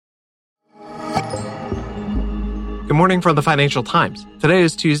Good morning from the Financial Times. Today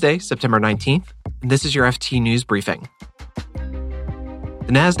is Tuesday, September 19th, and this is your FT News Briefing.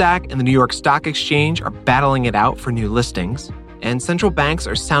 The NASDAQ and the New York Stock Exchange are battling it out for new listings, and central banks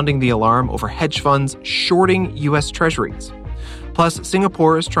are sounding the alarm over hedge funds shorting U.S. Treasuries. Plus,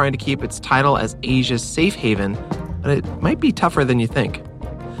 Singapore is trying to keep its title as Asia's safe haven, but it might be tougher than you think.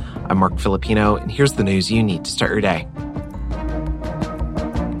 I'm Mark Filipino, and here's the news you need to start your day.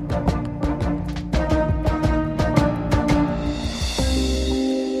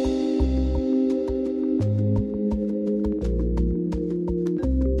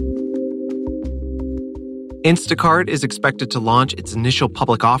 Instacart is expected to launch its initial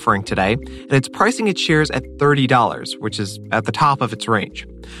public offering today, and it's pricing its shares at $30, which is at the top of its range.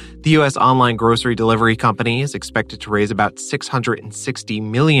 The U.S. online grocery delivery company is expected to raise about $660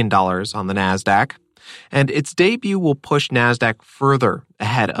 million on the NASDAQ, and its debut will push NASDAQ further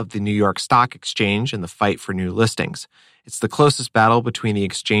ahead of the New York Stock Exchange in the fight for new listings. It's the closest battle between the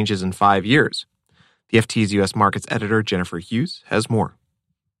exchanges in 5 years. The FT's U.S. Markets editor, Jennifer Hughes, has more.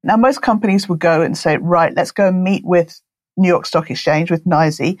 Now, most companies would go and say, right, let's go and meet with New York Stock Exchange, with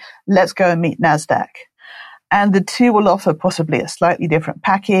NYSE. Let's go and meet NASDAQ. And the two will offer possibly a slightly different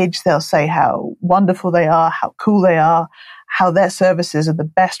package. They'll say how wonderful they are, how cool they are, how their services are the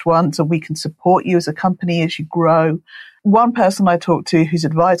best ones, and we can support you as a company as you grow. One person I talked to who's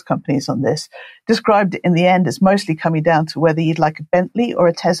advised companies on this described it in the end as mostly coming down to whether you'd like a Bentley or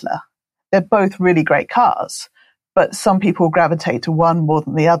a Tesla. They're both really great cars, but some people gravitate to one more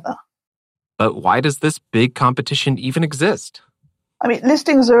than the other. But why does this big competition even exist? I mean,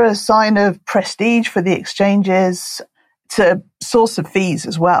 listings are a sign of prestige for the exchanges. It's a source of fees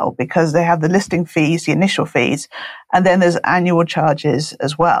as well, because they have the listing fees, the initial fees, and then there's annual charges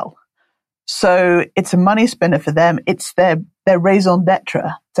as well. So it's a money spinner for them. It's their raison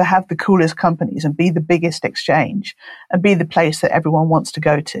d'etre to have the coolest companies and be the biggest exchange and be the place that everyone wants to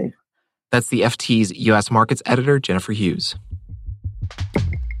go to. That's the FT's U.S. Markets editor, Jennifer Hughes.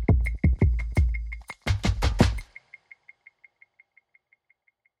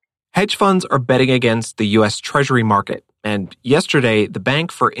 Hedge funds are betting against the U.S. Treasury market, and yesterday, the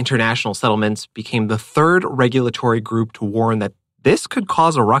Bank for International Settlements became the third regulatory group to warn that this could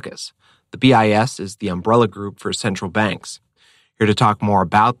cause a ruckus. The BIS is the umbrella group for central banks. Here to talk more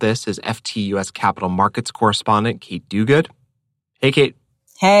about this is FT U.S. Capital Markets correspondent Kate Duguid. Hey, Kate.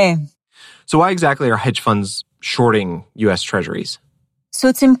 Hey. So why exactly are hedge funds shorting U.S. Treasuries? So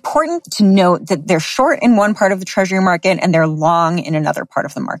it's important to note that they're short in one part of the Treasury market and they're long in another part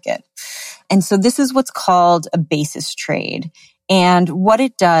of the market. And so this is what's called a basis trade. And what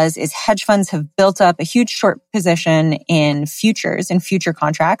it does is hedge funds have built up a huge short position in futures and future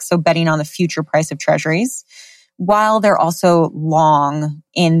contracts, so betting on the future price of Treasuries, while they're also long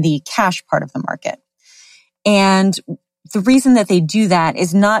in the cash part of the market. And the reason that they do that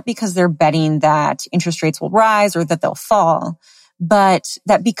is not because they're betting that interest rates will rise or that they'll fall, but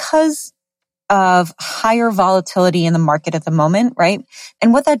that because of higher volatility in the market at the moment, right?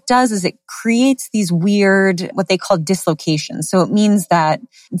 And what that does is it creates these weird, what they call dislocations. So it means that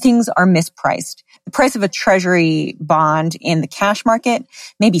things are mispriced. The price of a treasury bond in the cash market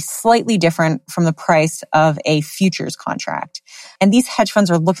may be slightly different from the price of a futures contract. And these hedge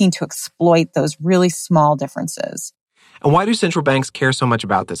funds are looking to exploit those really small differences. And why do central banks care so much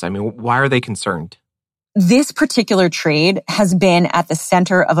about this? I mean, why are they concerned? This particular trade has been at the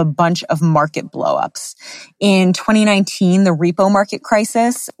center of a bunch of market blowups. In 2019, the repo market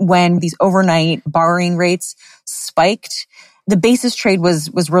crisis, when these overnight borrowing rates spiked, the basis trade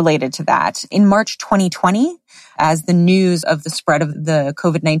was related to that. In March 2020, as the news of the spread of the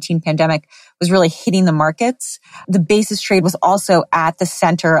COVID-19 pandemic was really hitting the markets, the basis trade was also at the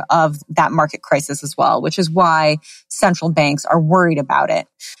center of that market crisis as well, which is why central banks are worried about it.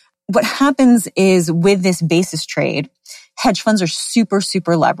 What happens is with this basis trade, hedge funds are super,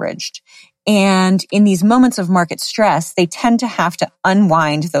 super leveraged. And in these moments of market stress, they tend to have to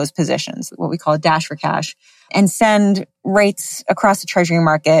unwind those positions, what we call a dash for cash, and send rates across the treasury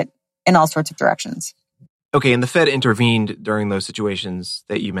market in all sorts of directions. Okay, and the Fed intervened during those situations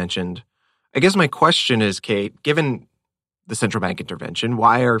that you mentioned. I guess my question is, Kate, given the central bank intervention,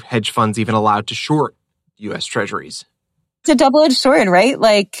 why are hedge funds even allowed to short U.S. Treasuries? It's a double-edged sword, right?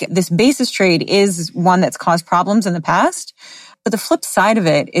 Like, this basis trade is one that's caused problems in the past. But the flip side of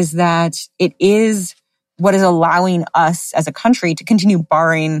it is that it is what is allowing us as a country to continue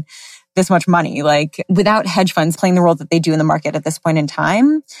borrowing this much money. Like, without hedge funds playing the role that they do in the market at this point in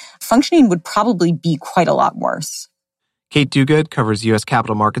time, functioning would probably be quite a lot worse. Kate Duguid covers U.S.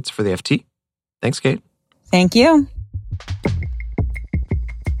 capital markets for the FT. Thanks, Kate. Thank you.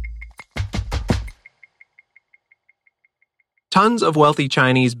 Tons of wealthy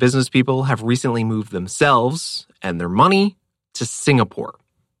Chinese business people have recently moved themselves and their money to Singapore.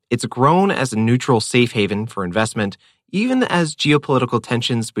 It's grown as a neutral safe haven for investment, even as geopolitical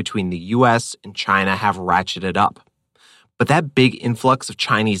tensions between the U.S. and China have ratcheted up. But that big influx of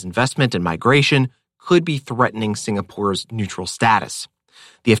Chinese investment and migration could be threatening Singapore's neutral status.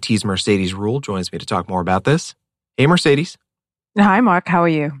 The FT's Mercedes Ruehl joins me to talk more about this. Hey, Mercedes. Hi, Mark. How are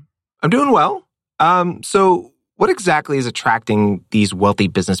you? I'm doing well. So what exactly is attracting these wealthy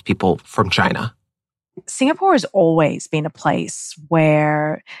business people from China? Singapore has always been a place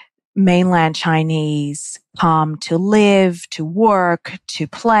where mainland Chinese come to live, to work, to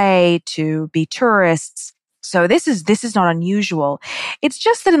play, to be tourists. So this is not unusual. It's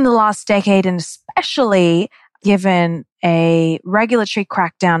just that in the last decade, and especially given a regulatory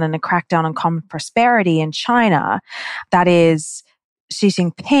crackdown and a crackdown on common prosperity in China, that is, Xi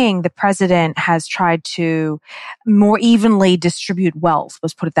Jinping, the president, has tried to more evenly distribute wealth,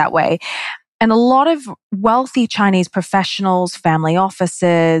 let's put it that way. And a lot of wealthy Chinese professionals, family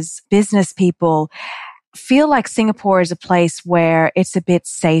offices, business people feel like Singapore is a place where it's a bit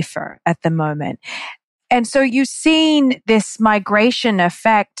safer at the moment. And so you've seen this migration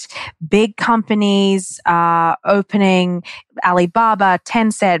affect big companies opening. Alibaba,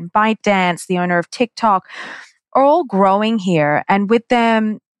 Tencent, ByteDance, the owner of TikTok, are all growing here. And with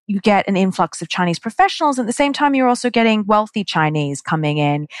them, you get an influx of Chinese professionals. At the same time, you're also getting wealthy Chinese coming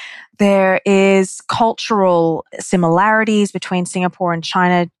in. There is cultural similarities between Singapore and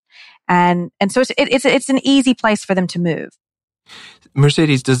China. And so it's an easy place for them to move.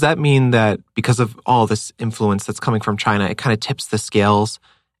 Mercedes, does that mean that because of all this influence that's coming from China, it kind of tips the scales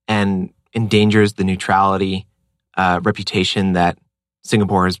and endangers the neutrality reputation that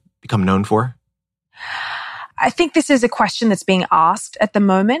Singapore has become known for? I think this is a question that's being asked at the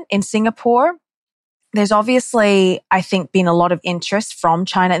moment in Singapore. There's obviously, I think, been a lot of interest from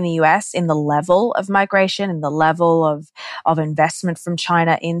China and the US in the level of migration and the level of investment from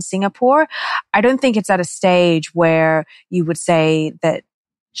China in Singapore. I don't think it's at a stage where you would say that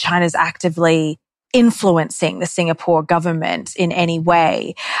China's actively influencing the Singapore government in any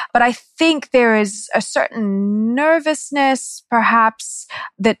way. But I think there is a certain nervousness, perhaps,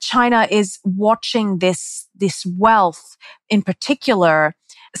 that China is watching this wealth in particular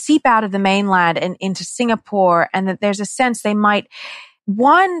seep out of the mainland and into Singapore, and that there's a sense they might,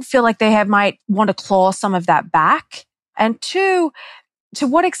 one, feel like they might want to claw some of that back, and two, to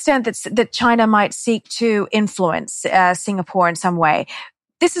what extent that China might seek to influence Singapore in some way.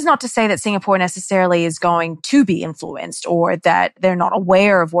 This is not to say that Singapore necessarily is going to be influenced or that they're not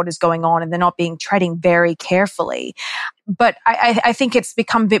aware of what is going on and they're not treading very carefully. But I think it's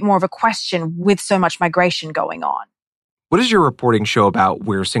become a bit more of a question with so much migration going on. What does your reporting show about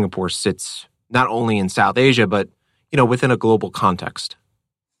where Singapore sits, not only in South Asia, but, within a global context?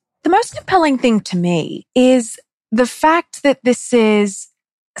 The most compelling thing to me is the fact that this is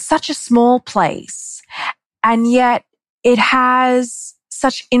such a small place, and yet it has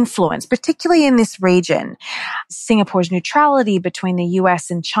such influence, particularly in this region. Singapore's neutrality between the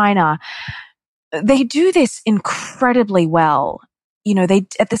US and China, they do this incredibly well. They,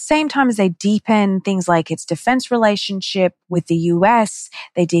 at the same time as they deepen things like its defense relationship with the US,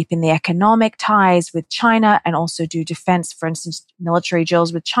 they deepen the economic ties with China and also do defense, for instance, military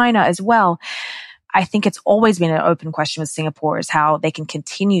drills with China as well. I think it's always been an open question with Singapore is how they can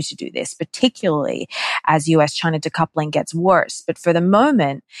continue to do this, particularly as US-China decoupling gets worse. But for the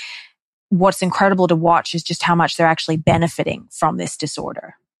moment, what's incredible to watch is just how much they're actually benefiting from this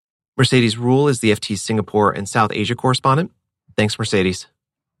disorder. Mercedes Ruehl is the FT's Singapore and South Asia correspondent. Thanks, Mercedes.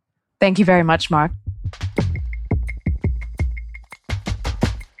 Thank you very much, Mark.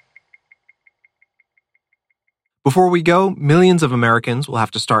 Before we go, millions of Americans will have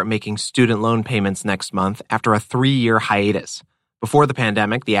to start making student loan payments next month after a 3-year hiatus. Before the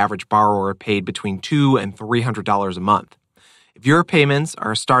pandemic, the average borrower paid between $200 and $300 a month. If your payments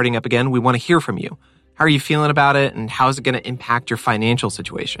are starting up again, we want to hear from you. How are you feeling about it, and how is it going to impact your financial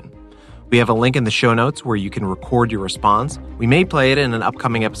situation? We have a link in the show notes where you can record your response. We may play it in an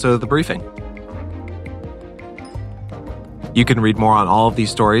upcoming episode of The Briefing. You can read more on all of these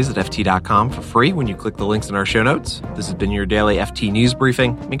stories at FT.com for free when you click the links in our show notes. This has been your daily FT News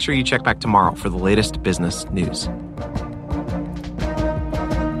Briefing. Make sure you check back tomorrow for the latest business news.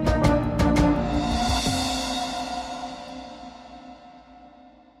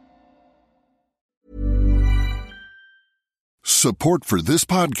 Support for this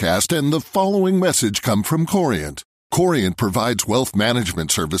podcast and the following message come from Corient. Corient provides wealth management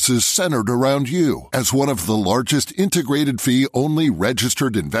services centered around you. As one of the largest integrated fee-only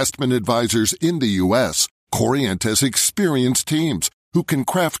registered investment advisors in the U.S., Corient has experienced teams who can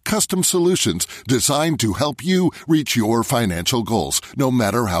craft custom solutions designed to help you reach your financial goals, no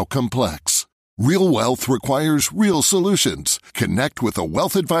matter how complex. Real wealth requires real solutions. Connect with a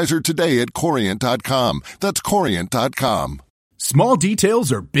wealth advisor today at Corient.com. That's Corient.com. Small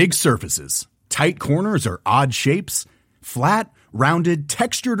details are big surfaces. Tight corners are odd shapes. Flat, rounded,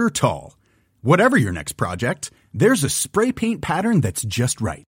 textured, or tall. Whatever your next project, there's a spray paint pattern that's just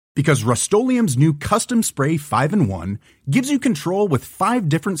right. Because Rust-Oleum's new Custom Spray 5-in-1 gives you control with 5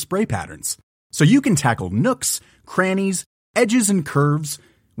 different spray patterns. So you can tackle nooks, crannies, edges, and curves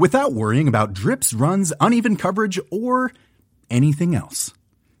without worrying about drips, runs, uneven coverage, or anything else.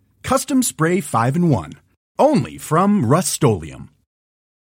 Custom Spray 5-in-1. Only from Rust-Oleum.